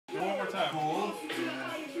good time. Cool.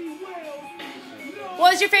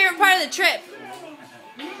 What was your favorite part of the trip?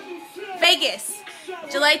 Vegas,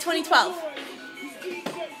 July 2012. I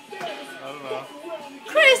don't know.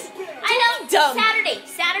 Chris, I know. dumb.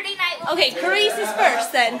 Saturday night. Okay, Carice is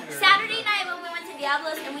first then. Saturday night when we went to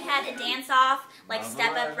Diablo's and we had a dance off, like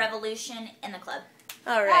Step Up Revolution in the club.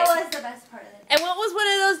 All That right. was the best part of it. And what was one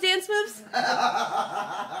of those dance moves?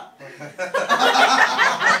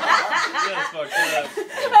 Yes, fuck that.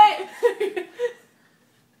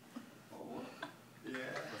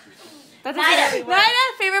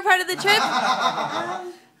 Nida, favorite part of the trip?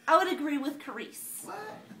 I would agree with Carice.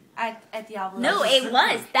 At Diablo. No, it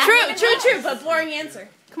was. True, but boring answer.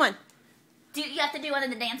 Come on. You have to do one of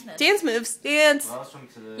the dance moves. Dance moves. Dance. Well, from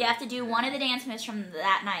today. You have to do one of the dance moves from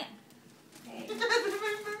that night.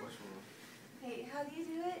 Hey, how do you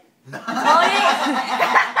do it?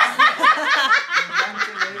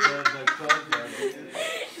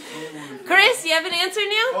 Chris, you have an answer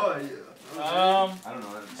now? Oh, yeah. I don't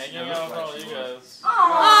know. hanging out with all you guys.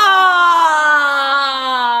 Aww.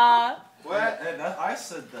 What? I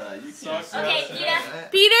said that. You can't say Okay, that. you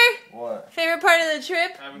got. Peter, What? favorite part of the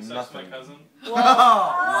trip? Having sex Nothing. with my cousin. Oh!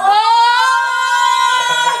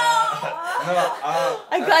 No,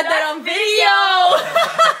 I got that on video.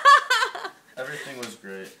 everything was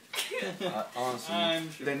great. Honestly. I'm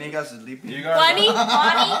sure. The niggas is sleeping. You guys Bunny? You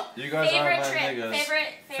guys are Favorite my trip. niggas.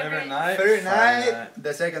 Favorite night? Third Friday night,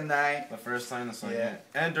 the second night. The first time, the second. Yeah.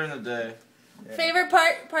 And during the day. Favorite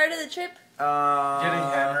part of the trip? Getting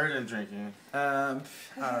hammered and drinking. I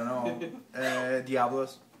don't know.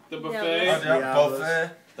 Diablos. The Oh, buffet. Yeah. yeah,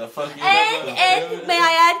 buffet. The fucking And may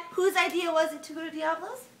I add, whose idea was it to go to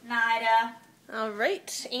Diablos? Nida. All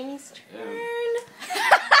right, Amy's turn.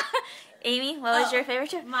 Amy, what was your favorite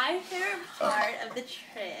trip? My favorite part of the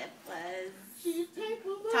trip was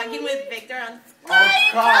talking with Victor on Oh,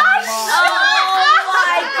 come on. Oh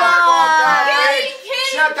my god!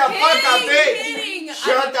 Shut the fuck up, bitch. kidding.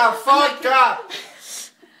 Shut the fuck up.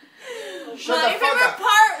 Shut My the fuck favorite up.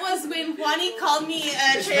 part was when Juani called me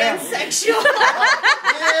a transsexual.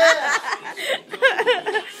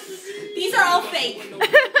 These are all fake.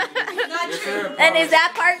 Not true. And is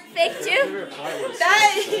that part fake too?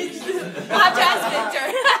 That is podcast Victor.